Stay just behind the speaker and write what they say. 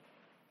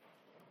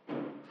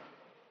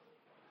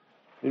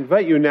I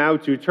invite you now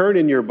to turn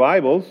in your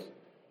Bibles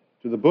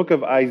to the book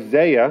of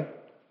Isaiah,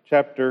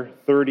 chapter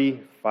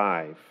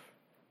 35.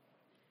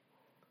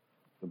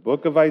 The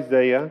book of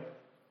Isaiah,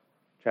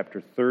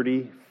 chapter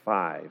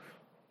 35.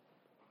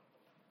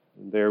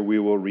 And there we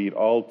will read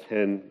all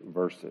 10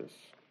 verses.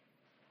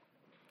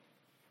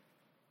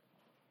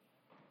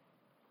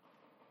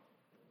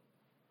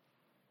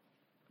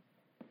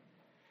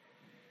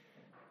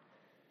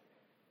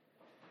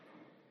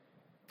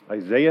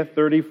 Isaiah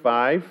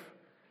 35,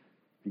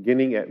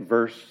 beginning at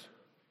verse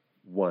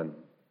 1.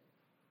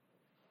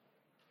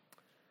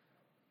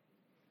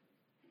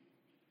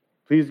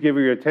 Please give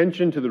your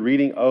attention to the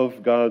reading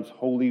of God's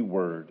holy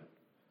word.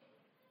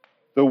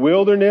 The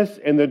wilderness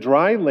and the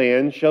dry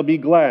land shall be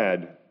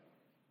glad.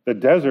 The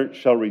desert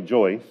shall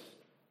rejoice,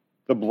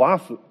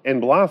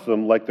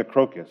 blossom like the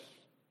crocus.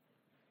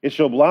 It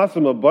shall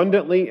blossom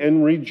abundantly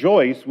and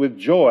rejoice with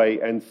joy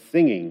and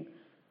singing.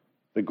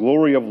 The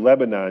glory of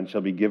Lebanon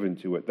shall be given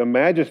to it, the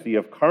majesty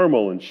of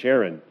Carmel and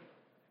Sharon.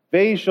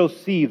 They shall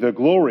see the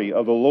glory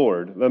of the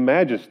Lord, the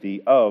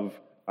majesty of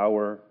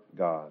our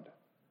God.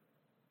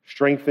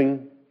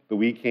 Strengthen the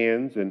weak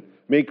hands and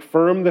make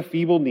firm the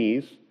feeble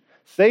knees.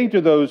 Say to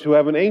those who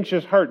have an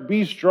anxious heart,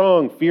 be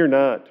strong, fear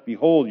not.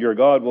 Behold, your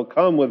God will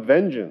come with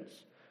vengeance,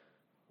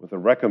 with the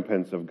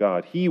recompense of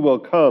God. He will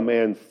come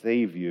and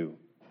save you.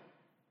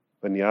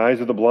 Then the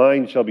eyes of the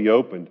blind shall be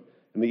opened,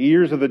 and the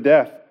ears of the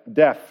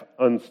deaf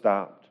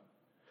unstopped.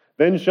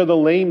 Then shall the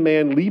lame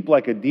man leap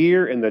like a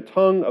deer, and the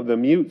tongue of the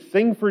mute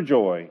sing for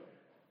joy.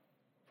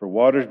 For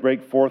waters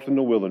break forth in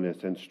the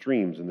wilderness, and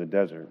streams in the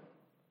desert.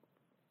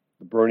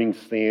 The burning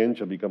sand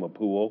shall become a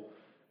pool,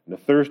 and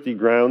the thirsty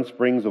ground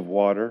springs of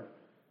water.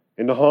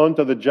 In the haunt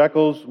of the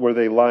jackals where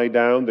they lie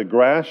down, the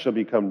grass shall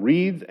become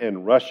reeds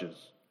and rushes.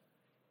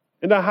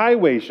 And a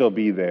highway shall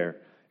be there,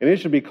 and it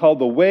shall be called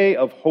the way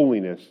of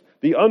holiness.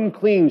 The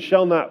unclean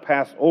shall not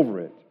pass over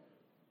it.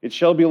 It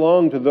shall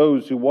belong to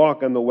those who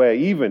walk on the way,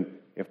 even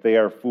if they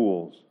are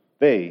fools.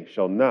 They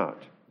shall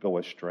not go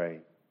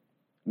astray.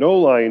 No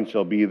lion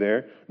shall be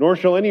there, nor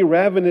shall any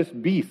ravenous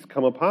beast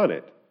come upon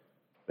it.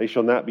 They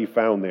shall not be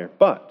found there,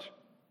 but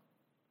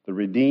the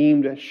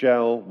redeemed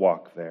shall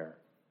walk there.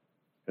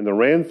 And the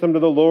ransomed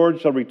of the Lord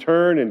shall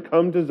return and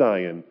come to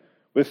Zion.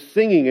 With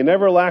singing and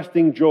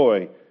everlasting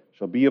joy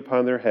shall be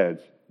upon their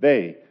heads.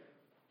 They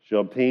shall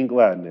obtain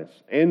gladness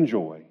and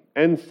joy,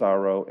 and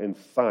sorrow and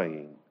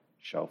sighing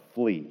shall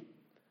flee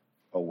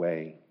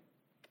away.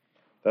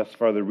 Thus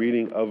far the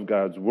reading of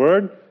God's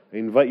Word. I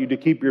invite you to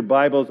keep your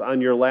Bibles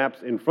on your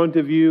laps in front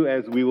of you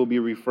as we will be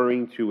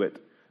referring to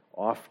it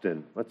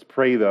often. Let's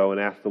pray, though,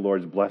 and ask the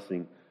Lord's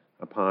blessing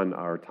upon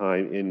our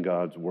time in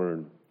God's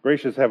Word.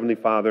 Gracious Heavenly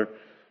Father,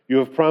 you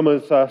have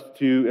promised us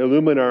to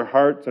illumine our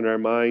hearts and our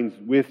minds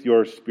with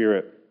your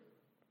Spirit.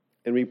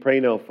 And we pray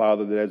now,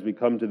 Father, that as we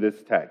come to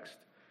this text,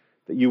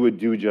 that you would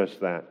do just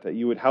that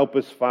you would help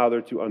us,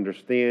 Father, to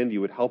understand,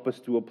 you would help us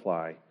to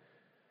apply.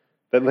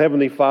 That,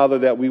 Heavenly Father,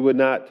 that we would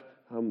not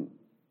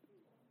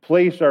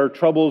place our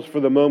troubles for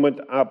the moment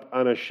up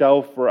on a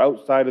shelf or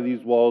outside of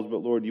these walls,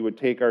 but Lord, you would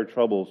take our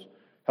troubles,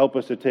 help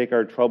us to take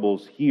our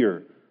troubles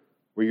here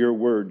where your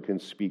word can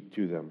speak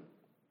to them.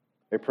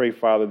 I pray,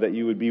 Father, that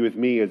you would be with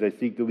me as I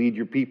seek to lead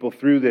your people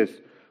through this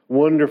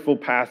wonderful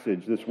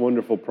passage, this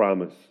wonderful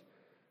promise,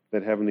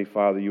 that, Heavenly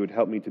Father, you would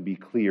help me to be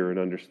clear and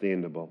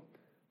understandable,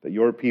 that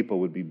your people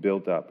would be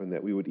built up, and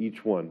that we would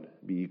each one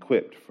be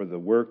equipped for the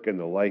work and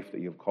the life that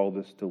you have called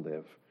us to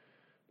live.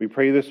 We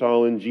pray this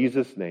all in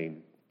Jesus'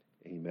 name.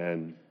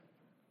 Amen.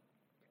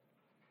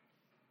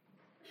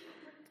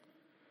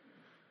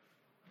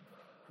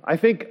 I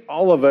think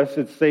all of us,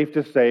 it's safe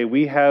to say,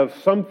 we have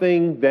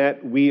something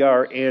that we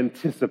are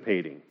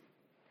anticipating.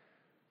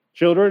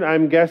 Children,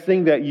 I'm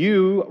guessing that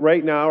you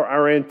right now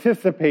are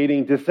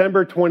anticipating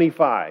December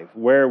 25,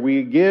 where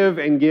we give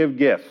and give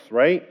gifts,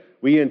 right?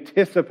 We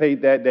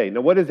anticipate that day. Now,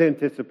 what is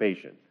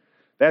anticipation?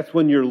 That's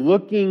when you're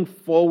looking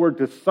forward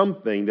to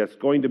something that's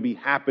going to be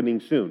happening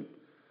soon.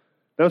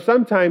 Now,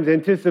 sometimes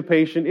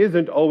anticipation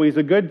isn't always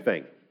a good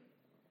thing.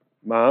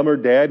 Mom or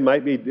dad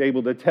might be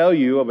able to tell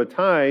you of a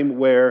time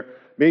where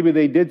maybe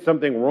they did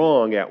something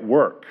wrong at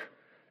work,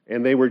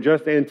 and they were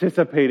just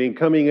anticipating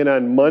coming in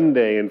on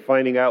Monday and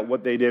finding out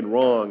what they did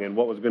wrong and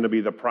what was going to be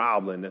the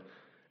problem.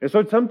 And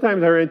so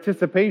sometimes our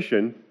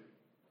anticipation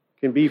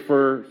can be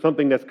for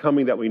something that's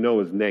coming that we know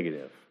is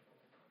negative.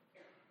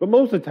 But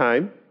most of the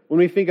time, when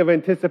we think of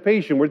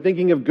anticipation, we're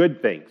thinking of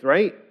good things,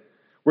 right?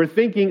 We're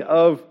thinking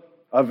of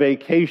a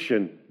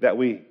vacation that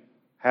we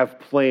have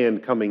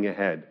planned coming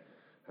ahead.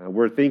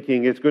 We're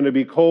thinking it's going to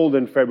be cold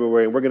in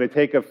February, and we're going to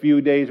take a few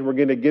days, and we're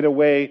going to get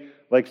away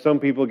like some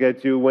people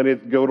get to when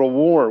it's go to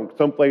warm,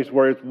 someplace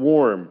where it's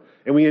warm.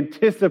 And we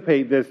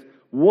anticipate this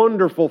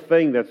wonderful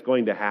thing that's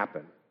going to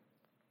happen.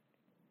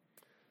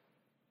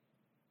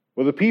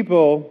 Well, the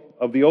people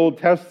of the Old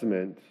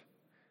Testament,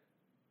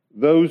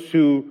 those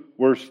who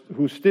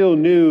still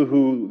knew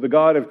who the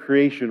God of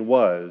creation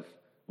was,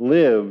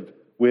 lived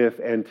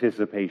with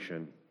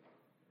anticipation.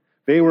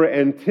 They were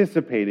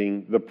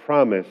anticipating the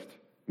promised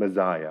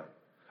Messiah,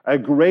 a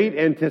great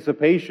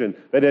anticipation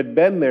that had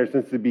been there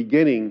since the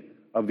beginning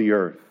of the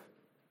earth,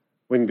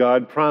 when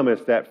God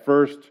promised that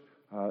first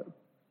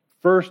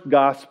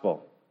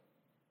gospel,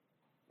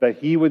 that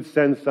he would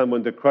send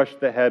someone to crush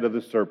the head of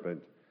the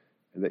serpent,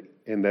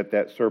 and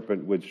that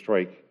serpent would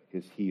strike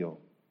his heel.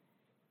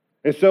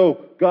 And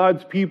so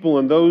God's people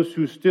and those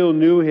who still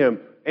knew him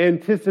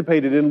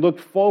anticipated and looked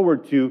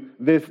forward to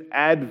this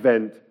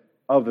advent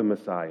of the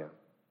Messiah.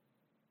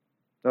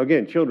 Now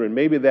again, children,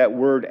 maybe that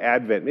word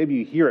advent, maybe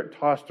you hear it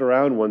tossed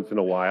around once in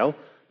a while,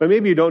 but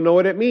maybe you don't know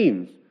what it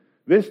means.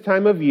 This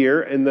time of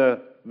year in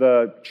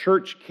the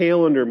church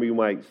calendar, we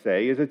might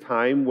say, is a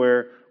time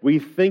where we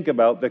think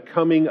about the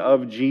coming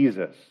of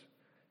Jesus.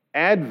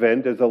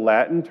 Advent is a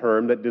Latin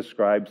term that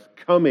describes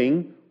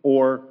coming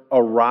or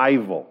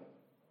arrival.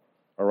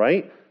 All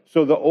right?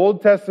 So the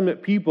Old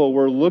Testament people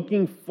were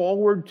looking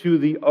forward to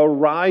the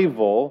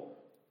arrival,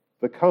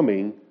 the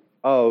coming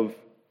of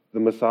the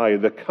Messiah,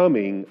 the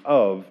coming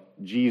of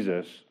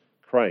Jesus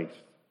Christ.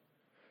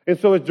 And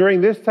so it's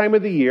during this time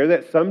of the year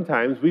that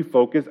sometimes we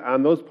focus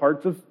on those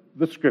parts of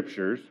the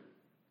Scriptures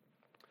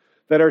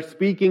that are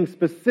speaking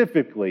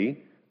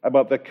specifically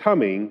about the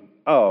coming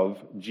of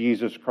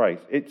Jesus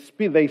Christ.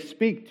 They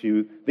speak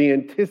to the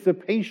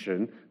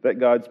anticipation that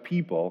God's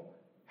people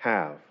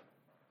have.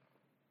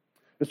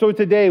 And so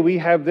today we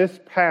have this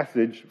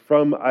passage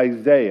from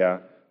Isaiah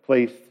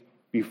placed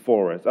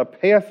before us, a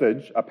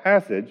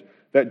passage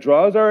that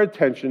draws our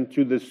attention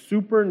to the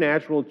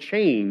supernatural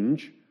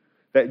change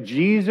that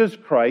Jesus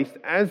Christ,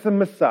 as the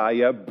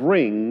Messiah,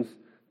 brings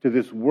to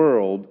this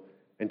world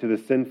and to the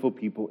sinful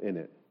people in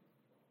it.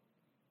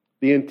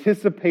 The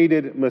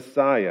anticipated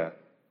Messiah,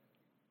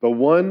 the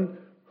one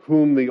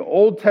whom the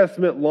Old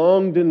Testament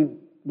longed and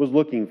was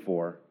looking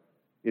for,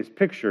 is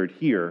pictured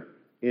here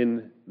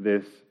in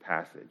this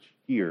passage,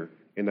 here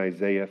in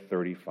Isaiah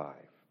 35.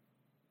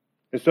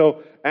 And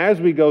so, as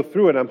we go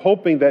through it, I'm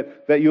hoping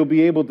that you'll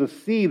be able to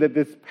see that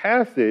this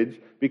passage,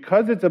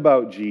 because it's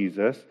about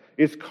Jesus,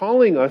 is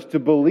calling us to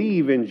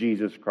believe in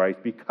Jesus Christ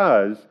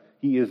because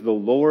he is the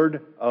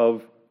Lord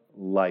of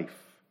life.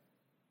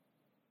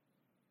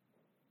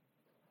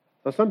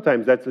 Now,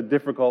 sometimes that's a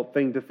difficult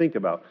thing to think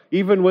about.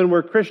 Even when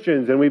we're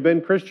Christians and we've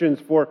been Christians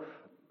for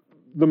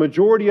the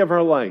majority of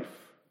our life,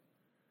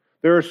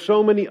 there are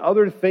so many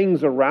other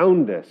things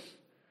around us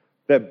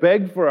that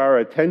beg for our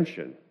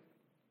attention,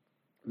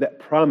 that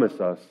promise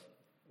us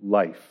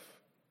life.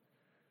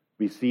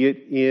 We see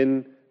it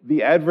in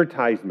the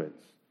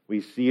advertisements.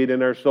 We see it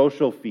in our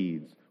social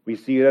feeds. We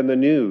see it in the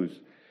news.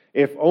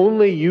 If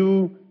only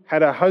you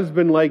had a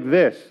husband like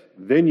this,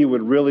 then you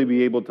would really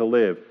be able to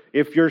live.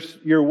 If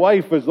your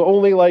wife was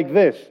only like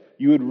this,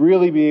 you would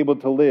really be able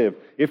to live.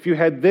 If you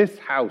had this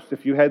house,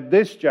 if you had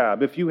this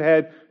job, if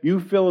you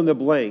fill in the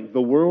blank,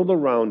 the world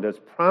around us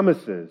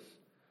promises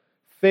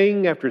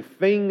thing after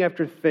thing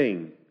after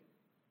thing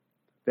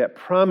that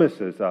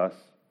promises us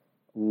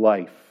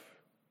life.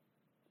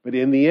 But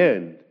in the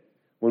end,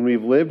 when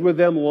we've lived with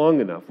them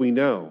long enough, we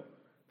know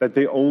that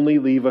they only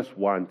leave us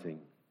wanting.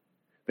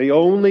 They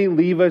only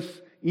leave us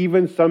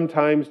even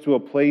sometimes to a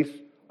place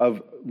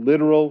of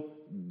literal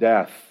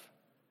death.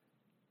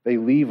 They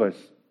leave us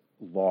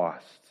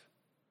lost,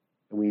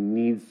 and we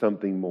need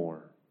something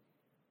more.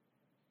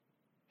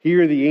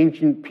 Here, the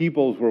ancient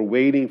peoples were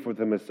waiting for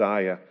the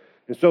Messiah.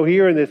 And so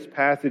here in this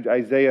passage,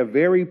 Isaiah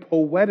very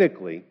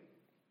poetically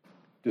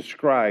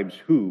describes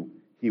who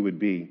he would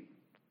be.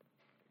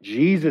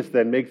 Jesus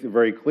then makes it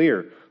very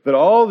clear that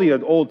all the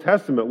Old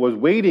Testament was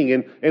waiting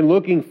and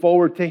looking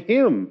forward to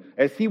him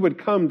as he would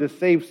come to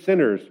save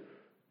sinners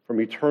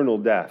from eternal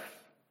death,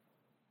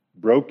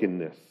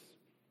 brokenness,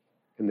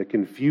 and the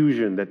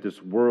confusion that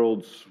this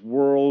world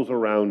swirls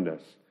around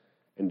us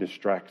and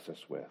distracts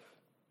us with.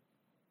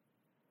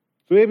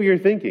 So maybe you're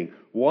thinking,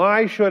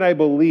 why should I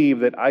believe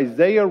that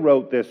Isaiah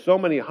wrote this so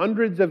many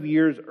hundreds of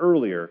years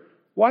earlier?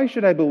 Why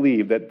should I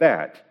believe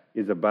that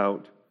is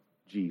about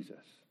Jesus?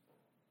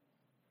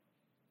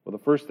 Well,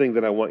 the first thing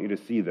that I want you to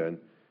see then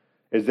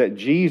is that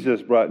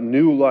Jesus brought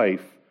new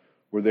life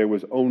where there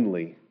was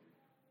only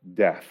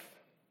death.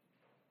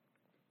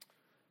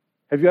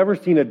 Have you ever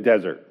seen a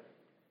desert?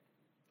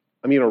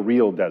 I mean a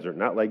real desert,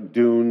 not like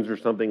dunes or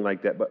something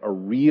like that, but a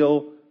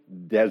real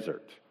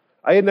desert.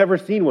 I had never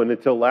seen one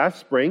until last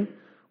spring,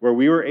 where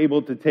we were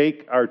able to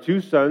take our two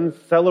sons,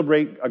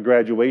 celebrate a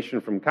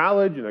graduation from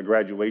college and a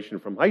graduation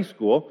from high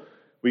school.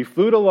 We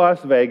flew to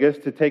Las Vegas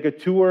to take a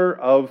tour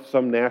of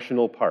some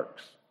national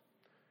parks.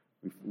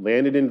 We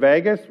landed in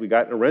Vegas, we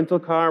got in a rental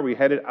car, we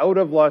headed out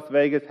of Las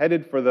Vegas,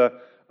 headed for the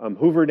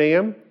Hoover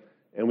Dam,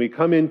 and we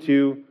come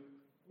into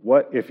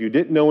what, if you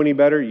didn't know any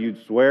better,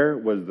 you'd swear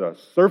was the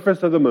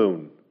surface of the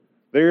moon.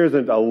 There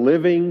isn't a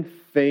living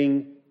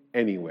thing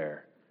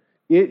anywhere.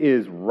 It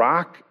is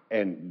rock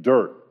and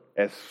dirt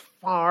as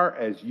far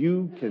as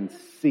you can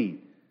see.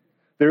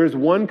 There is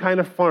one kind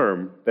of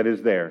farm that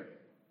is there,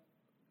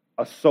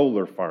 a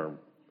solar farm.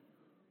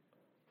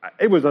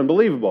 It was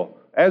unbelievable.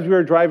 As we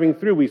were driving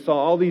through, we saw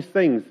all these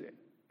things,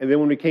 and then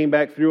when we came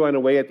back through on the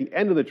way at the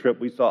end of the trip,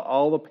 we saw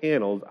all the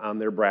panels on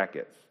their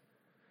brackets.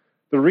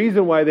 The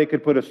reason why they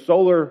could put a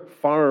solar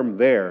farm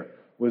there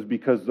was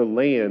because the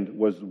land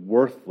was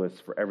worthless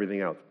for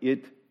everything else.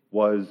 It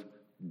was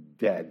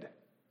dead.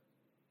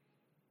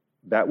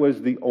 That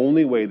was the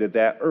only way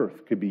that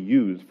earth could be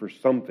used for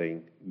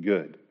something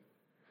good.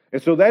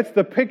 And so that's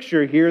the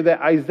picture here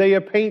that Isaiah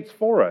paints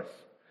for us.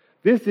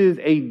 This is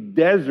a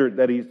desert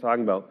that he's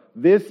talking about.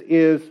 This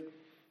is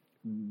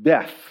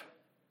death.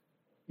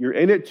 You're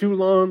in it too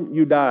long,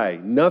 you die.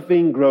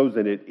 Nothing grows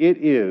in it. It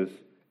is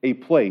a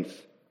place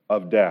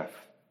of death.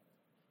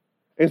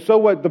 And so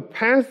what the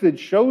passage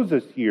shows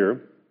us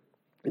here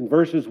in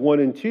verses 1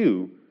 and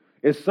 2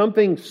 is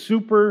something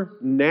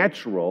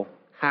supernatural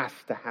has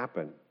to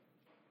happen.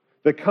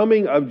 The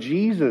coming of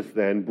Jesus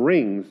then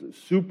brings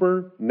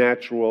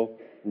supernatural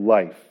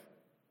life.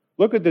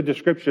 Look at the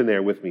description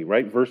there with me,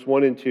 right? Verse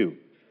 1 and 2.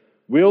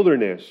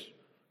 Wilderness,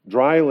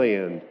 dry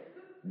land,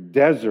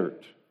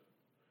 desert.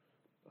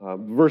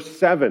 Verse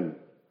 7.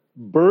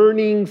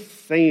 Burning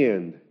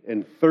sand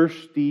and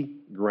thirsty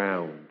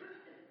ground.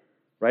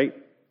 Right?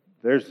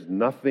 There's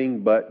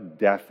nothing but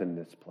death in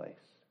this place.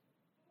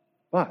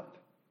 But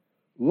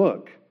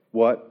look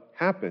what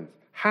happens.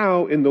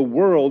 How in the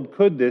world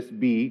could this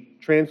be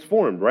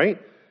transformed,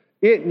 right?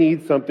 It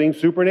needs something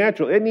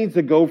supernatural. It needs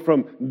to go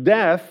from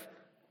death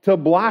to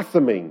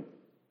blossoming.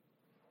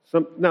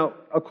 Now,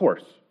 of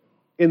course,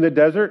 in the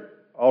desert,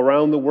 all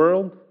around the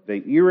world,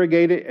 they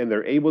irrigate it and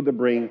they're able to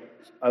bring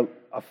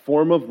a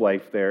form of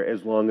life there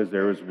as long as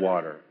there is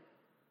water.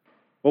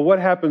 But what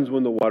happens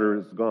when the water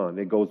is gone?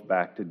 It goes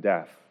back to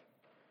death.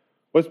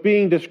 What's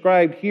being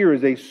described here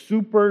is a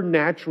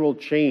supernatural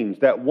change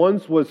that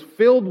once was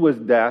filled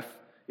with death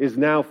is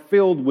now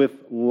filled with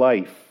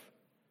life.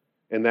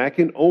 And that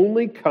can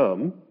only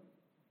come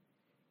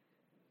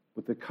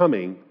with the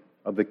coming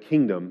of the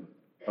kingdom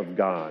of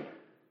God.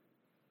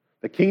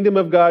 The kingdom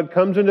of God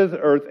comes into the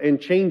earth and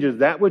changes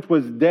that which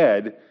was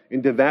dead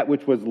into that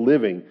which was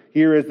living.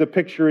 Here, as the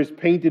picture is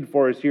painted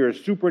for us here, a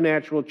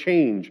supernatural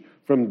change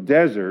from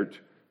desert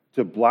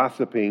to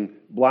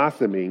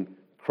blossoming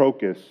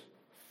crocus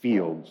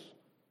fields.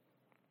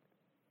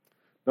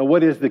 Now,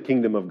 what is the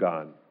kingdom of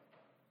God?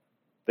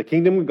 The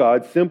kingdom of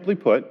God, simply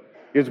put,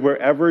 is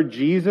wherever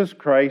Jesus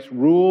Christ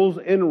rules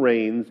and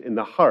reigns in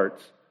the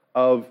hearts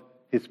of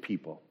his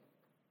people.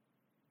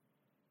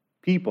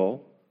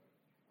 People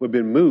who have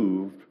been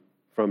moved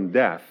from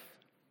death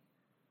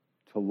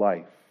to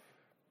life.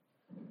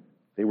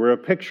 They were a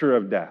picture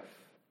of death.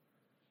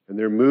 And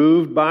they're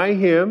moved by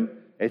him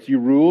as he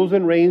rules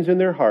and reigns in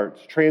their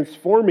hearts,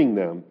 transforming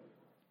them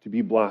to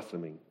be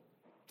blossoming.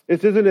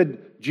 This isn't a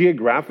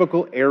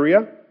geographical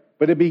area,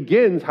 but it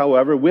begins,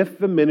 however, with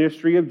the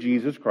ministry of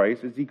Jesus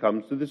Christ as he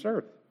comes to this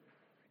earth.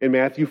 In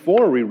Matthew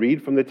 4, we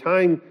read, from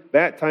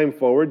that time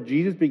forward,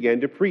 Jesus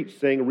began to preach,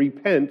 saying,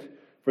 "Repent,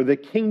 for the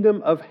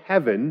kingdom of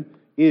heaven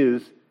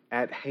is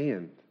at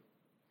hand."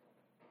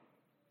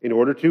 In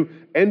order to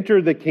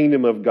enter the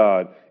kingdom of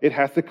God, it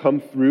has to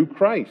come through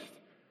Christ.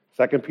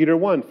 2 Peter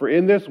 1, "For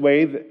in this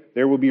way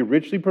there will be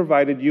richly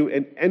provided you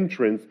an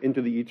entrance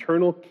into the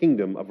eternal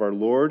kingdom of our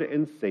Lord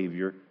and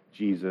Savior,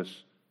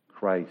 Jesus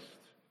Christ."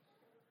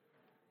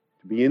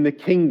 To be in the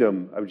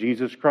kingdom of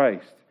Jesus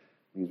Christ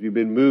means we've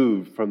been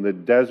moved from the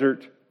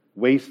desert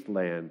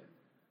wasteland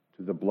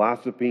to the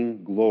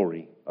blossoming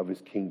glory of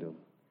his kingdom.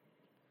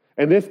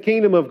 And this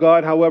kingdom of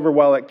God, however,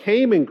 while it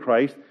came in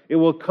Christ, it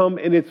will come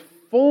in its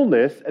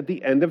fullness at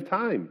the end of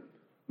time.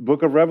 The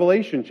book of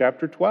Revelation,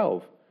 chapter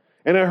 12.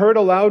 "And I heard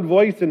a loud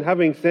voice in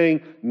heaven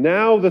saying,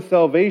 'Now the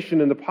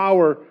salvation and the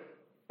power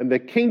and the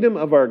kingdom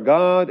of our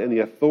God and the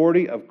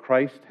authority of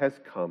Christ has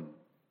come.'"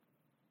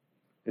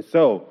 And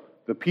so,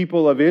 the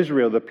people of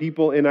Israel, the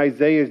people in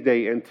Isaiah's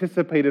day,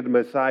 anticipated a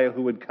Messiah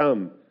who would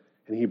come,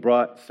 and he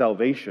brought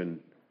salvation.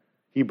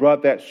 He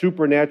brought that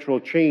supernatural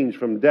change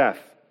from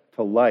death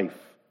to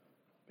life.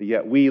 But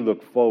yet we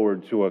look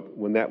forward to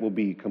when that will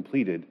be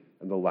completed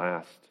in the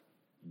last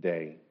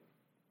day.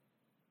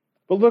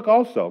 But look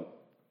also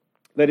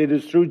that it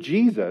is through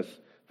Jesus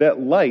that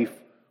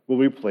life will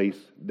replace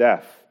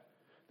death.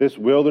 This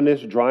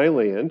wilderness, dry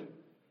land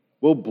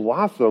will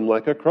blossom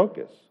like a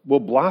crocus, will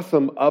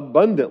blossom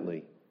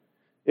abundantly.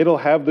 It'll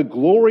have the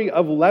glory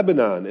of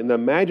Lebanon and the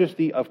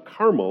majesty of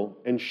Carmel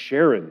and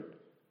Sharon.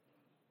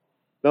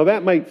 Now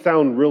that might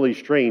sound really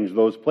strange,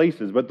 those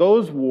places, but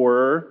those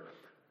were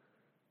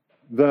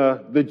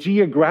the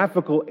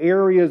geographical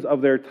areas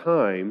of their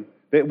time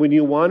that when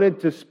you wanted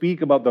to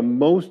speak about the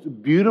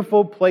most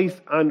beautiful place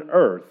on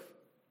earth,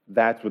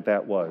 that's what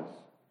that was.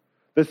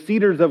 The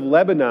cedars of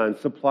Lebanon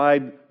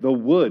supplied the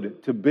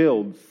wood to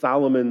build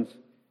Solomon's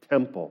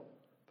temple,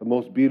 the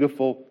most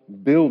beautiful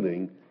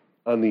building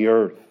on the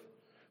earth.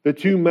 The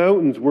two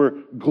mountains were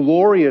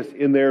glorious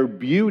in their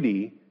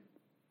beauty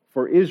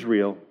for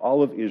Israel,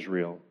 all of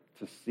Israel,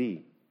 to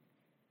see.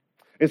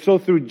 And so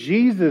through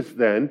Jesus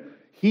then,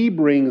 he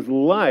brings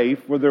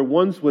life where there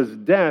once was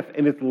death,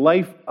 and it's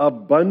life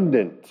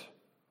abundant.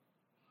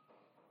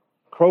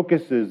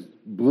 Crocuses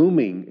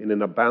blooming in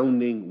an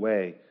abounding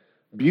way.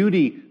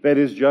 Beauty that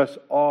is just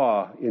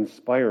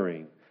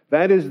awe-inspiring.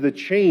 That is the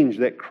change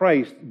that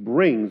Christ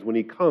brings when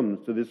he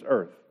comes to this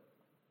earth.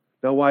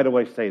 Now, why do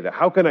I say that?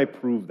 How can I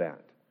prove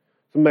that?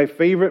 Some of my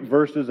favorite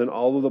verses in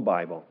all of the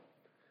Bible.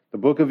 The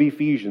book of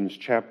Ephesians,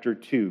 chapter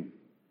 2.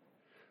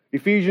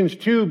 Ephesians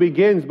 2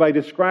 begins by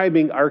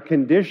describing our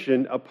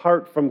condition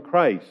apart from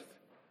Christ,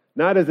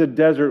 not as a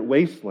desert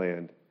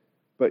wasteland,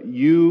 but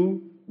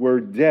you were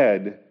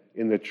dead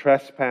in the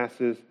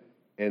trespasses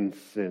and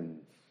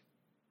sins.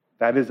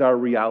 That is our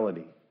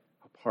reality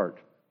apart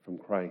from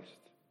Christ.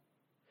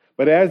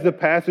 But as the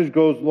passage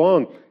goes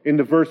along,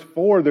 into verse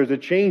 4, there's a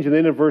change, and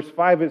then in verse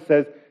 5 it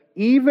says,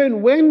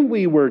 even when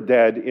we were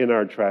dead in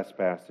our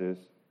trespasses,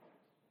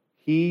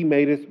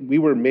 we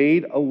were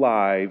made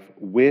alive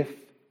with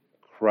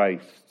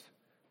Christ.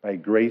 By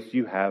grace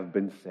you have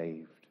been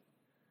saved.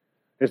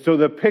 And so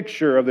the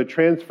picture of the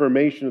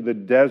transformation of the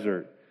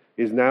desert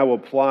is now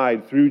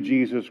applied through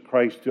Jesus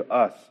Christ to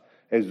us,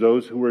 as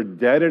those who were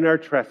dead in our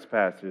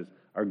trespasses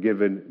are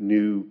given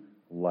new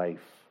life.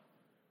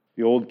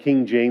 The old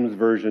King James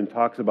Version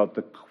talks about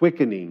the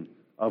quickening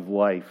of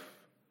life.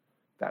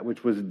 That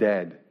which was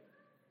dead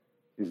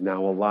is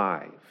now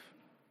alive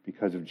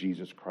because of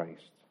Jesus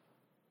Christ.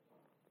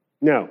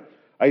 Now,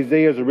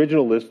 Isaiah's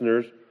original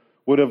listeners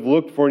would have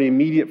looked for an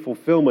immediate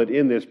fulfillment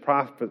in this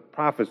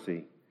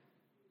prophecy.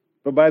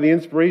 But by the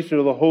inspiration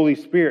of the Holy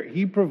Spirit,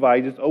 he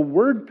provides us a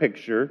word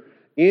picture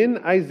in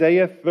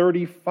Isaiah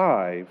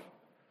 35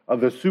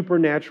 of the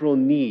supernatural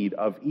need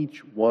of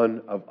each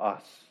one of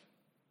us,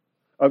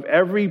 of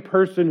every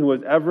person who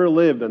has ever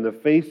lived on the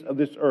face of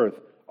this earth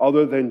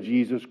other than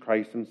Jesus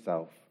Christ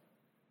himself.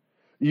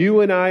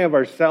 You and I of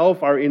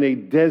ourselves are in a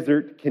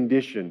desert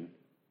condition.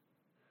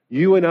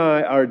 You and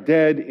I are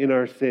dead in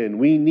our sin.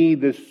 We need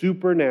this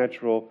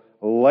supernatural,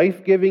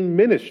 life-giving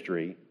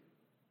ministry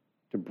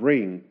to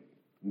bring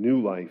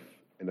new life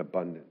and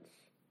abundance.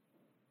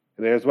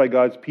 And that's why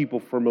God's people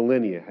for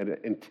millennia had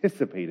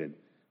anticipated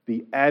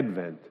the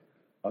advent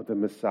of the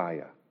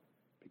Messiah,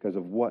 because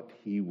of what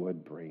he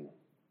would bring.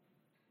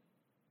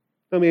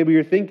 Now maybe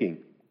you're thinking,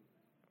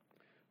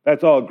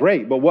 that's all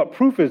great, but what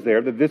proof is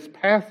there that this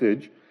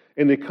passage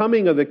in the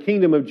coming of the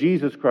kingdom of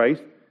Jesus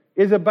Christ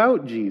is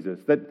about Jesus,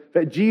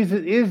 that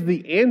Jesus is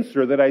the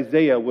answer that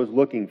Isaiah was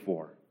looking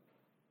for?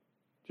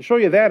 To show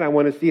you that, I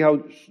want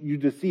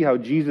to see how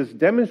Jesus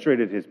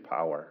demonstrated his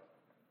power,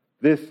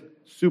 this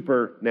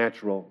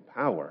supernatural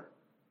power,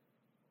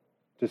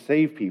 to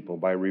save people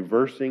by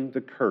reversing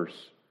the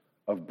curse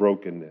of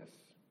brokenness.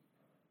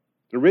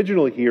 The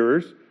original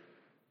hearers,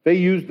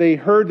 they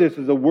heard this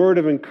as a word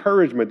of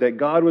encouragement that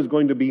God was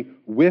going to be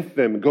with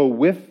them, go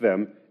with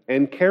them,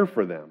 and care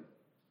for them.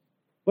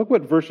 Look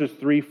what verses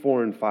 3,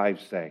 4, and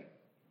 5 say.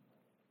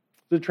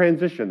 There's a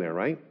transition there,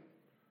 right?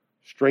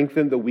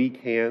 Strengthen the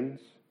weak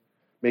hands,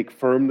 make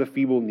firm the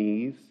feeble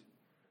knees.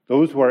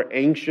 Those who are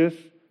anxious,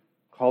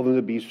 call them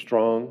to be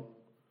strong.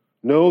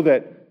 Know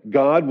that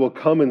God will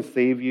come and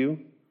save you.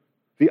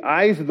 The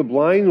eyes of the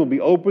blind will be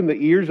opened, the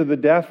ears of the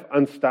deaf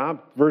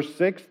unstopped. Verse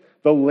 6,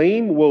 the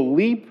lame will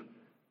leap,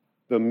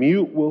 the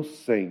mute will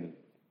sing.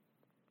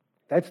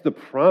 That's the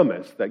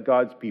promise that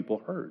God's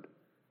people heard.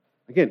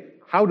 Again,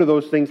 how do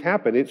those things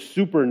happen? It's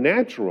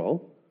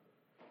supernatural,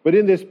 but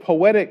in this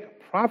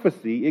poetic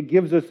prophecy, it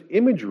gives us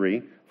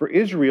imagery for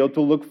Israel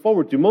to look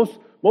forward to.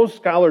 Most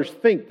scholars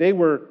think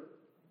that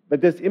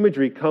this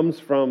imagery comes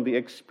from the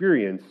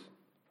experience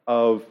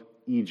of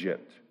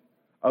Egypt,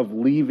 of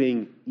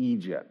leaving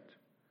Egypt.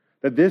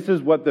 That this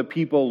is what the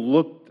people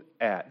looked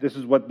at, this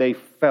is what they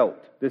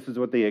felt, this is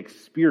what they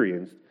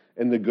experienced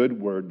in the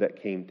good word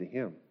that came to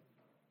him.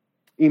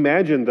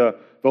 Imagine the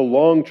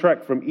long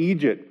trek from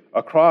Egypt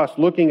across,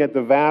 looking at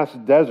the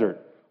vast desert,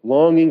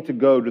 longing to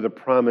go to the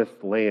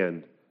promised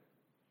land.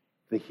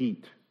 The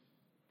heat,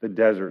 the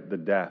desert, the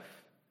death,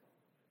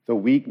 the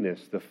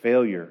weakness, the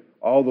failure,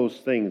 all those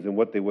things and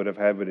what they would have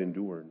had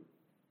endured.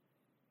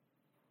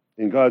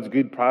 In God's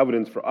good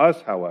providence for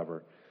us,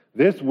 however,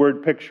 this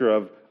word picture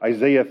of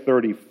Isaiah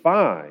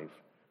 35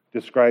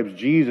 describes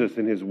Jesus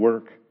and his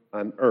work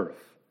on earth,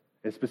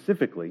 and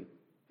specifically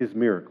his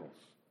miracles.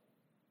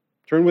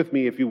 Turn with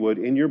me, if you would,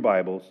 in your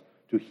Bibles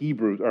to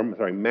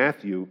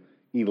Matthew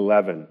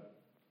 11.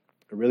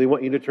 I really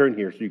want you to turn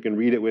here so you can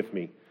read it with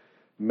me.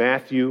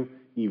 Matthew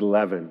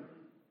 11.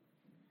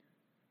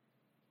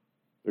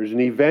 There's an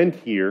event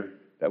here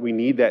that we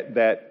need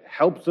that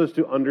helps us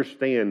to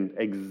understand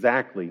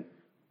exactly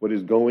what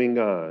is going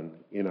on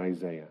in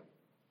Isaiah.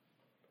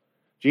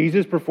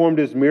 Jesus performed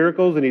his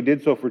miracles, and he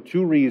did so for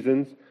two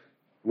reasons.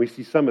 We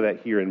see some of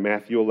that here in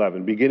Matthew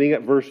 11, beginning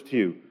at verse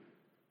 2.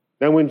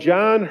 Now when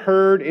John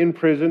heard in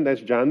prison,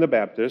 that's John the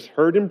Baptist,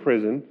 heard in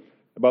prison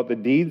about the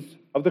deeds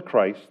of the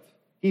Christ,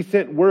 he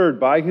sent word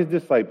by his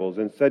disciples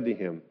and said to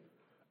him,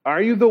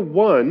 are you the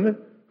one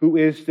who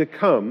is to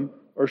come,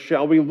 or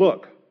shall we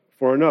look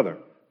for another?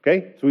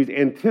 Okay, so he's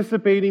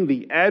anticipating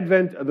the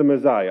advent of the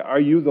Messiah. Are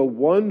you the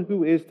one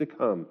who is to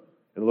come?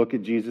 And look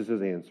at Jesus'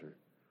 answer.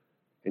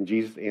 And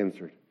Jesus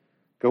answered,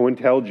 go and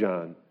tell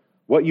John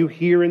what you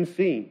hear and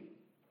see.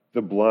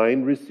 The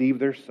blind receive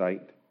their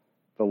sight,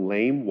 the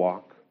lame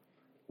walk,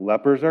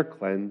 lepers are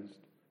cleansed,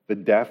 The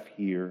deaf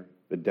hear,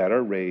 the dead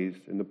are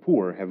raised, and the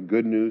poor have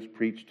good news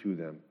preached to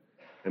them.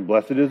 And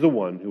blessed is the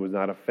one who is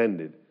not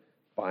offended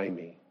by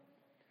me.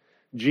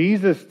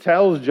 Jesus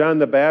tells John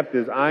the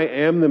Baptist, I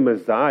am the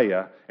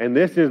Messiah, and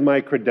this is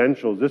my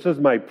credentials. This is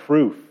my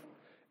proof.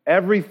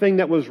 Everything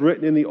that was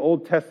written in the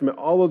Old Testament,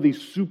 all of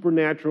these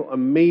supernatural,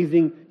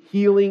 amazing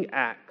healing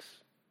acts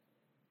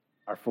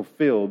are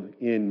fulfilled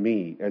in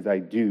me as I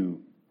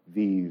do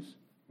these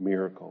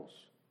miracles.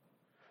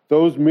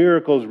 Those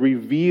miracles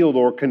revealed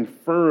or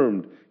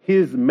confirmed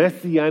his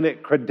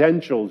messianic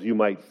credentials, you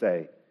might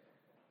say,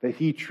 that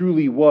he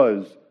truly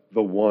was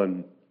the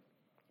one,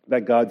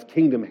 that God's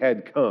kingdom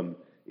had come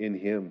in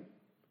him.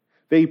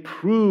 They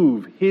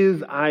prove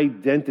his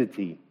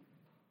identity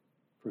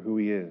for who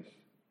he is.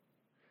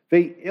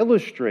 They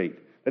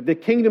illustrate that the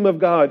kingdom of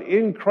God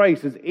in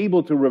Christ is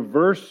able to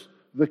reverse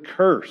the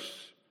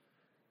curse,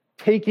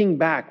 taking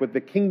back what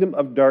the kingdom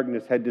of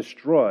darkness had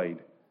destroyed,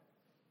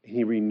 and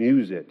he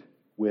renews it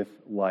with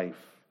life.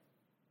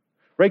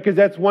 Right? Because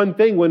that's one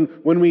thing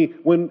when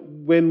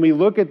we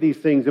look at these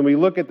things and we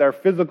look at our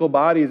physical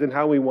bodies and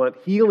how we want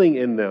healing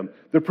in them,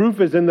 the proof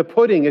is in the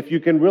pudding if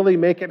you can really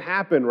make it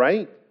happen,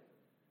 right?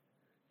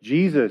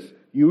 Jesus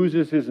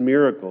uses his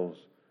miracles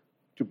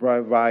to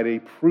provide a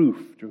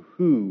proof to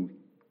who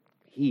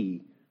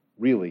he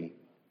really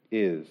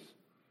is.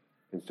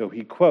 And so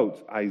he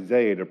quotes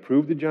Isaiah to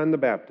prove to John the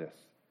Baptist,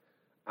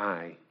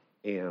 I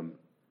am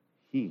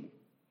he.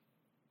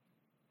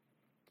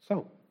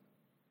 So,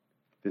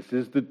 this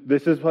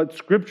is what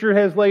Scripture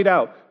has laid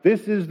out.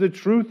 This is the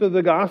truth of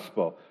the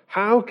gospel.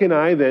 How can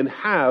I then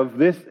have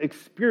this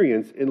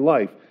experience in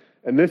life?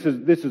 And this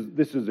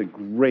is a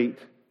great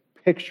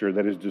picture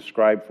that is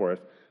described for us.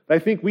 I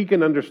think we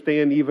can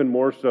understand even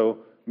more so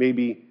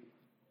maybe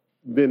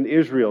than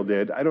Israel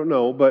did. I don't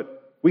know,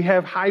 but we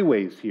have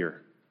highways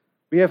here.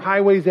 We have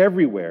highways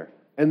everywhere.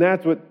 And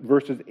that's what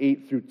verses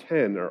 8 through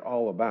 10 are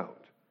all about.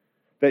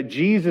 That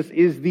Jesus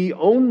is the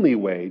only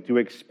way to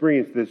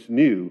experience this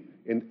new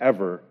and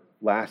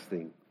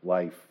everlasting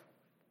life.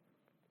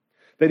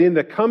 That in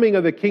the coming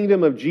of the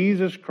kingdom of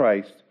Jesus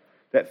Christ,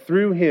 that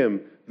through him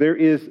there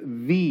is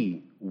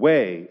the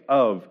way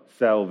of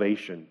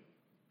salvation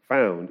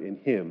found in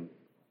him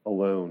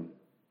alone.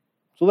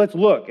 So let's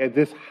look at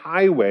this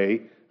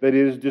highway that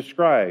is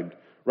described,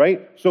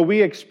 right? So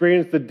we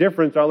experience the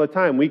difference all the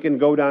time. We can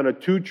go down a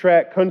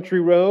 2-track country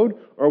road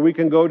or we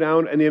can go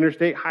down an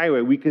interstate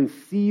highway. We can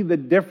see the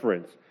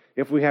difference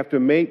if we have to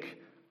make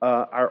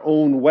our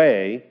own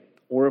way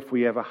or if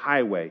we have a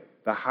highway.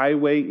 The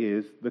highway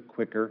is the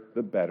quicker,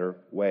 the better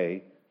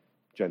way,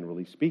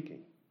 generally speaking.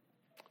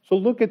 So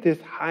look at this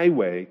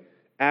highway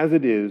as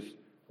it is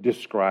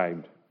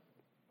described.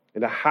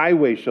 And a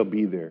highway shall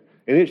be there,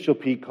 and it shall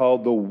be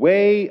called the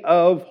way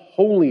of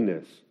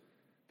holiness.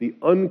 The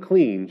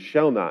unclean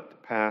shall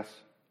not pass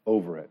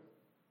over it.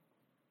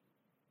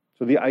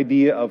 So the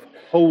idea of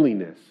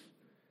holiness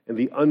and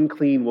the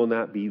unclean will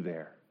not be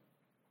there.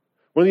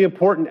 One of the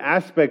important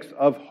aspects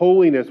of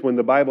holiness when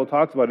the Bible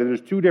talks about it, there's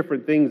 2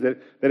 different things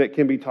that it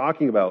can be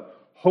talking about.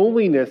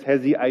 Holiness has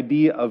the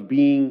idea of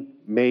being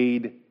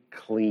made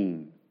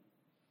clean.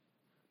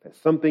 That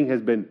something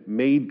has been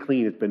made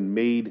clean, it's been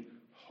made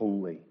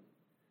holy.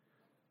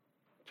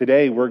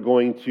 Today we're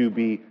going to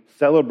be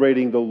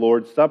celebrating the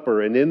Lord's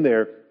Supper, and in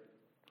there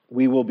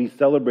we will be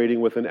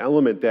celebrating with an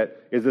element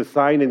that is a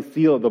sign and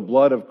seal of the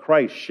blood of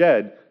Christ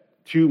shed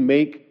to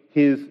make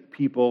his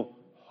people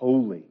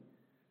holy.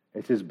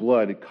 As his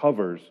blood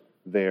covers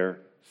their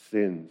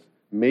sins,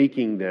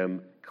 making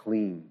them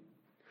clean.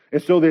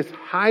 And so this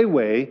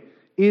highway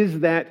is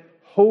that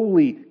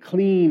holy,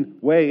 clean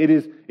way. It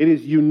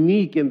is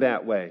unique in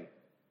that way.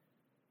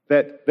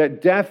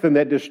 That death and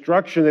that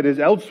destruction that is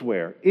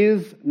elsewhere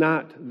is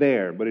not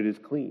there, but it is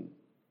clean.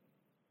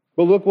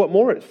 But look what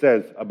more it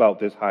says about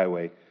this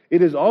highway.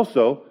 It is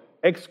also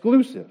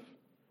exclusive.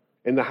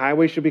 And the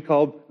highway shall be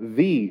called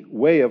the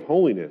way of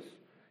holiness.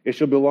 It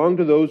shall belong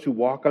to those who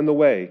walk on the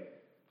way.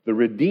 The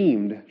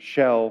redeemed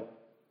shall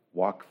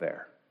walk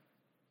there.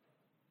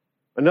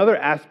 Another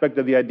aspect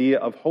of the idea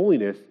of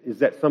holiness is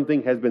that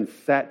something has been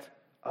set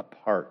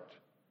apart.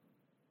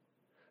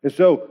 And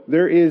so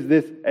there is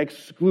this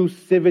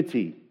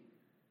exclusivity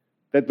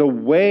that the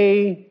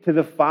way to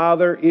the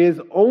Father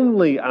is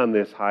only on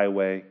this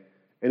highway,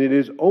 and it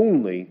is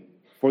only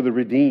for the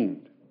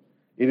redeemed.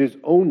 It is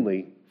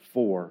only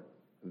for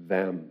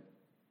them.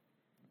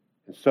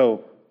 And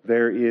so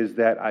there is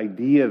that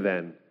idea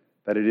then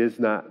that it is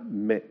not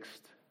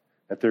mixed,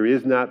 that there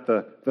is not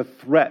the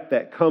threat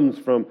that comes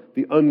from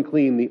the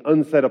unclean, the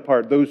unset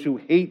apart, those who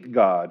hate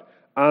God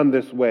on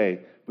this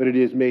way, but it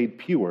is made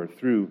pure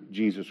through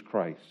Jesus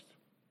Christ.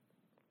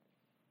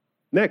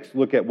 Next,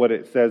 look at what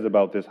it says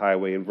about this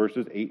highway in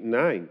verses 8 and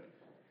 9.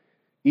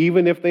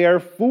 Even if they are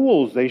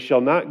fools, they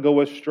shall not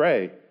go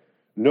astray.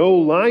 No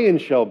lion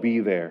shall be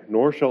there,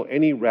 nor shall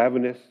any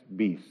ravenous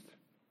beast.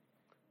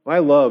 I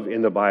love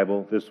in the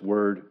Bible this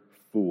word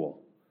fool.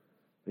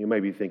 You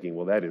might be thinking,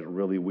 well, that is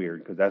really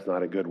weird because that's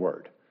not a good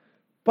word.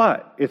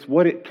 But it's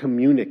what it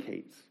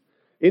communicates.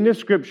 In the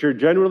scripture,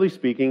 generally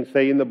speaking,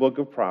 say in the book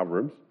of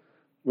Proverbs,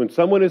 when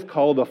someone is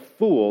called a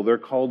fool, they're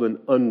called an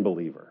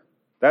unbeliever.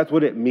 That's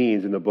what it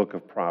means in the book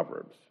of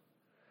Proverbs.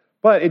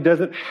 But it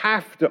doesn't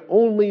have to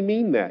only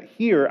mean that.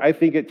 Here, I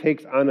think it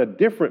takes on a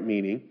different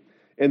meaning,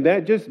 and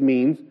that just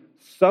means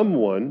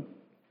someone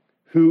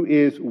who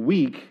is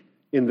weak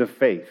in the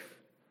faith.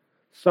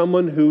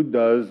 Someone who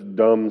does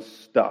dumb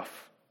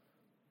stuff.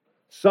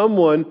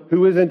 Someone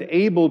who isn't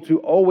able to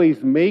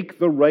always make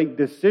the right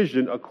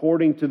decision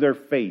according to their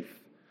faith.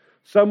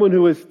 Someone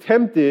who is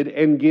tempted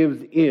and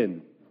gives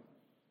in.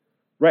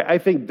 Right? I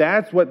think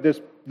that's what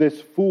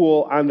this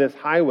fool on this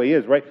highway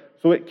is, right?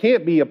 So it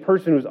can't be a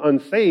person who's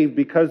unsaved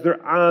because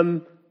they're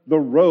on the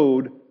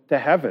road to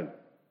heaven.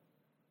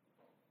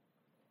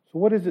 So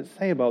what does it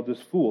say about this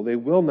fool? They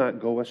will not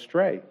go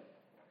astray.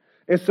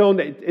 And so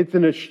it's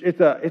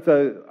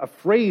a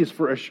phrase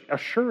for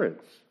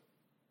assurance.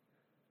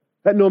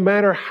 That no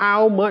matter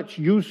how much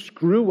you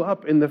screw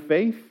up in the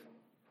faith,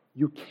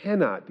 you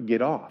cannot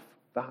get off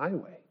the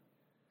highway.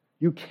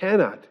 You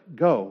cannot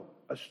go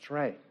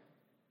astray.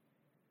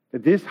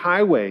 That this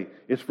highway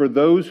is for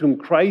those whom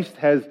Christ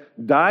has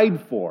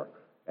died for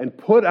and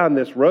put on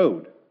this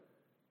road.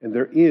 And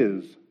there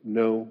is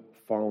no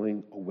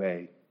falling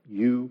away.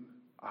 You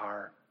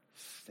are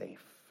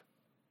safe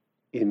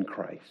in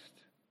Christ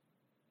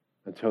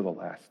until the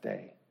last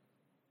day,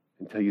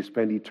 until you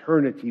spend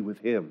eternity with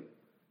Him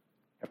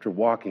after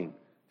walking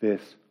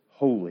this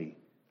holy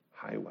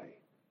highway.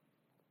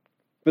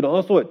 But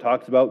also it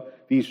talks about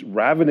these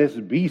ravenous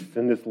beasts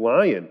and this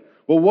lion.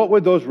 Well, what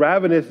would those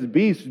ravenous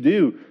beasts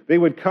do? They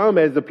would come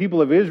as the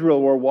people of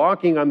Israel were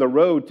walking on the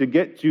road to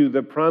get to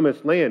the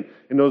promised land.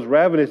 And those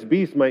ravenous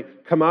beasts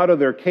might come out of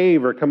their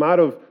cave or come out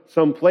of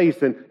some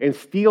place and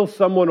steal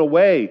someone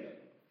away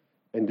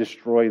and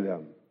destroy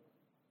them.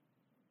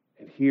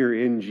 And here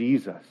in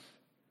Jesus,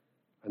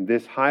 on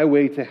this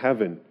highway to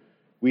heaven,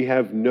 we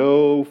have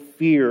no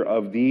fear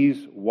of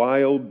these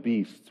wild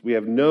beasts. We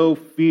have no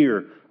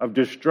fear of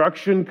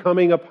destruction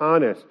coming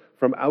upon us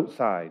from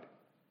outside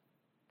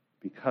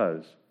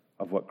because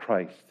of what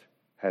Christ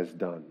has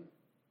done.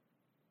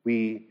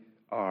 We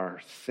are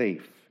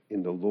safe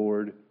in the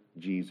Lord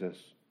Jesus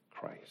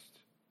Christ.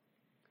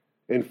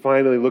 And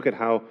finally, look at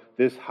how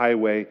this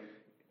highway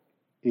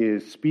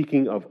is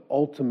speaking of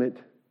ultimate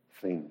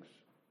things.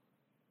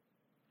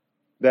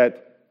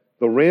 That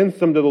the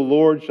ransomed of the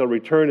Lord shall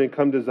return and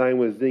come to Zion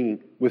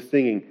with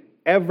singing.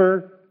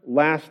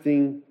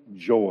 Everlasting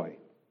joy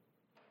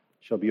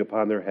shall be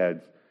upon their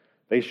heads.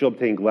 They shall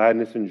obtain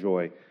gladness and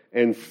joy.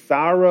 And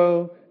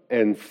sorrow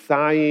and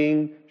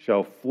sighing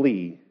shall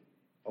flee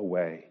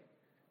away.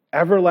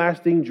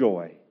 Everlasting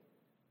joy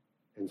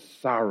and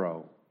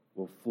sorrow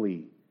will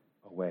flee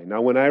away.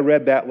 Now, when I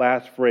read that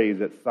last phrase,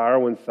 that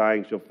sorrow and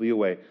sighing shall flee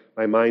away,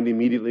 my mind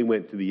immediately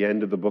went to the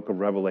end of the book of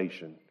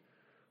Revelation,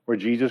 where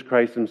Jesus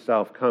Christ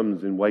Himself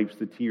comes and wipes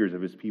the tears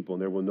of His people,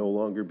 and there will no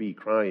longer be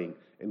crying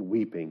and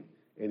weeping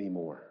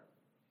anymore.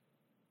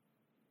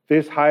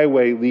 This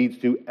highway leads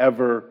to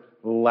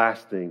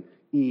everlasting,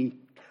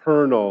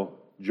 eternal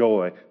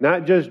joy.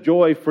 Not just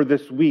joy for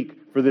this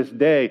week, for this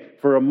day,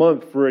 for a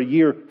month, for a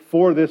year,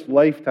 for this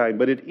lifetime,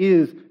 but it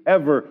is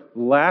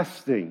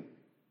everlasting.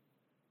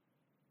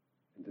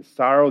 And the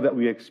sorrow that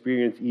we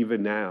experience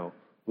even now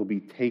will be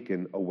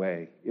taken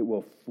away. It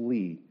will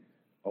flee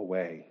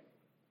away.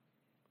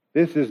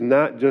 This is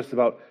not just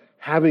about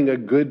having a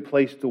good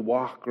place to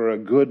walk or a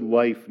good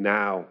life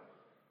now.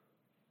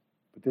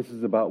 But this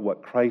is about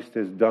what Christ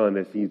has done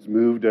as He's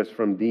moved us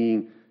from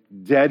being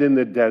dead in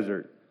the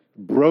desert,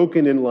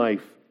 broken in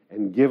life,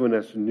 and given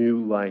us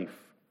new life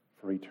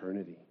for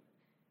eternity.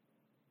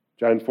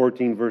 John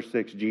 14, verse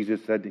 6,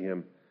 Jesus said to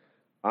him,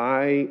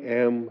 I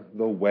am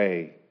the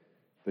way,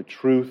 the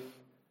truth,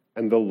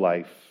 and the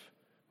life.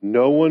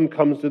 No one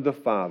comes to the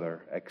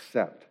Father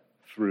except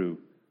through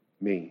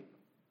me.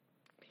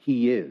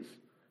 He is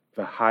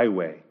the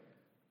highway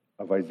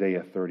of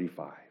Isaiah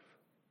 35.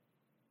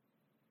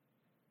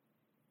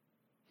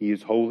 He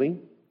is holy,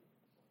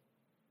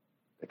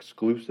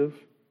 exclusive.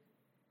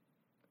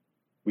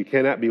 We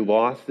cannot be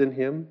lost in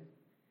Him.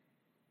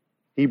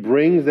 He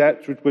brings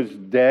that which was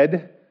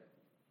dead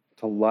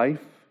to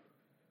life,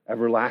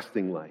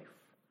 everlasting life,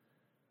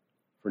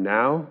 for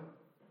now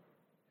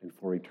and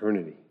for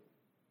eternity.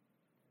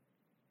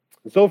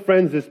 And so,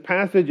 friends, this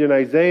passage in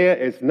Isaiah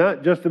is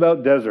not just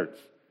about deserts.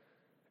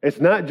 It's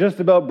not just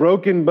about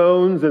broken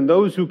bones and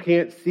those who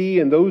can't see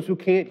and those who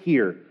can't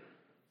hear.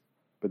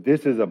 But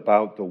this is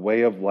about the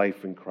way of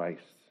life in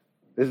Christ.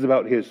 This is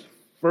about His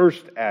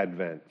first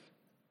advent.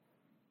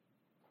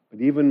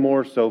 But even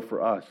more so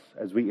for us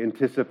as we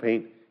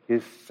anticipate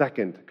His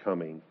second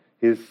coming,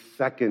 His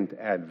second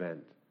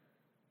advent.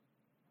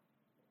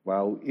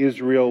 While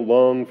Israel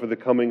longed for the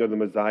coming of the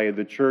Messiah,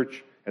 the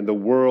church and the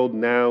world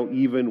now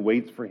even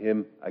waits for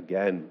Him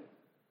again.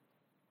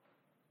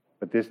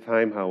 But this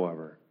time,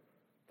 however,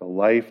 the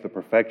life, the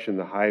perfection,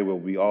 the highway will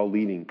be all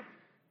leading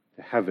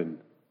to heaven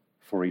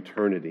for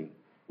eternity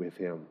with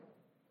Him.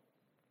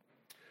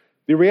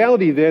 The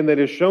reality then that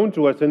is shown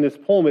to us in this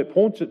poem, it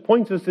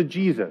points us to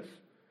Jesus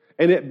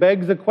And it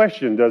begs a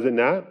question, does it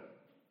not?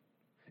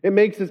 It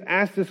makes us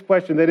ask this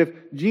question, that if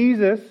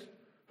Jesus,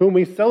 whom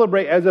we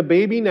celebrate as a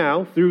baby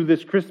now through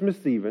this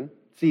Christmas season,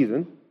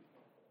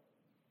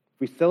 if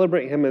we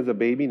celebrate him as a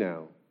baby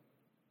now,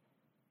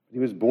 he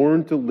was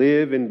born to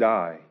live and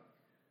die.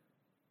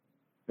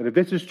 And if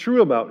this is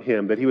true about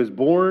him, that he was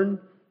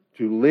born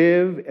to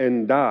live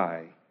and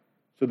die,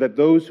 so that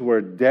those who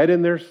are dead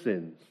in their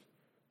sins,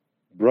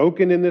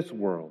 broken in this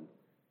world,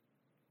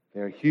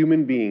 they are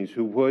human beings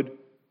who would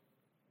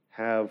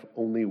have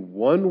only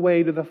one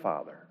way to the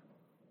Father,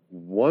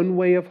 one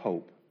way of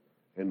hope,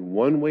 and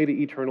one way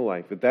to eternal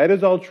life. If that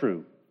is all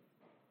true,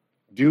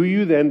 do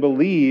you then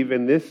believe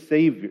in this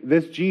Savior,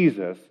 this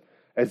Jesus,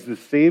 as the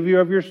Savior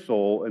of your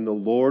soul and the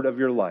Lord of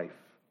your life?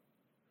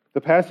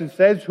 The passage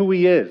says who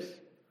he is,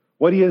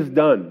 what he has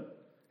done,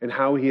 and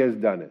how he has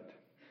done it.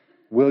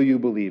 Will you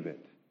believe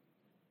it?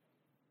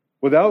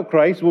 Without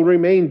Christ, we'll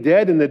remain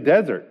dead in the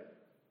desert,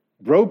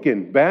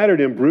 broken,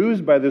 battered, and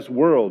bruised by this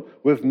world,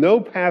 with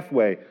no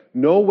pathway,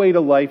 no way to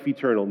life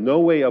eternal, no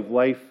way of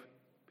life,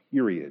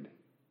 period.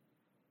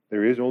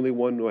 There is only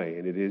one way,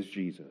 and it is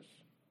Jesus.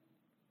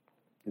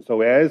 And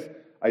so as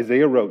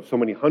Isaiah wrote so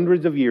many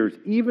hundreds of years,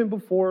 even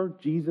before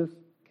Jesus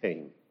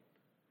came,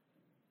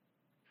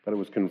 that it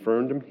was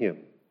confirmed in him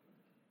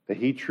that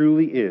he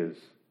truly is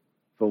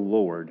the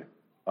Lord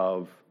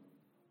of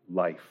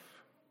life.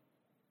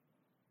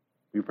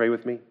 Will you pray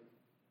with me?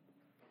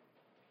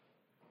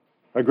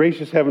 Our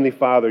gracious Heavenly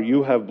Father,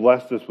 you have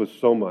blessed us with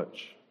so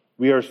much.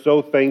 We are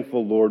so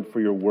thankful, Lord, for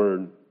your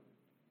word.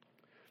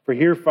 For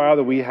here,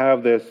 Father, we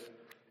have this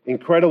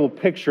incredible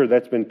picture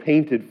that's been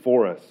painted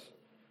for us.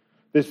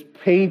 This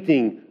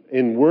painting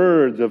in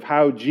words of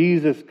how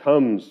Jesus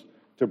comes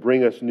to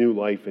bring us new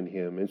life in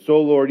him. And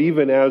so, Lord,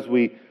 even as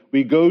we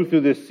go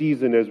through this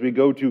season, as we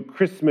go to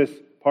Christmas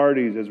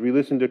parties, as we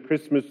listen to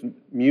Christmas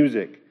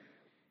music,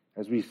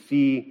 as we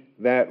see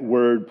that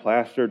word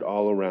plastered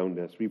all around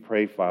us, we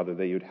pray, Father,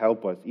 that you'd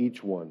help us,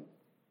 each one,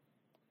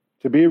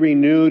 to be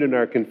renewed in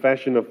our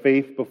confession of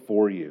faith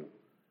before you,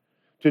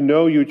 to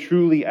know you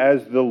truly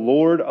as the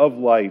Lord of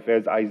life,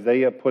 as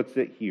Isaiah puts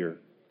it here,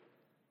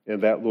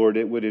 and that, Lord,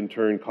 it would in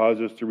turn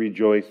cause us to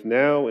rejoice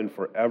now and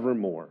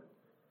forevermore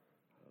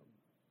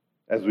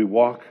as we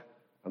walk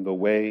on the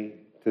way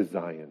to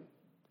Zion,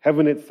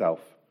 heaven itself,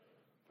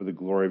 for the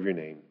glory of your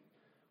name.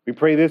 We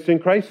pray this in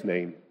Christ's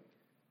name.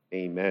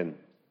 Amen.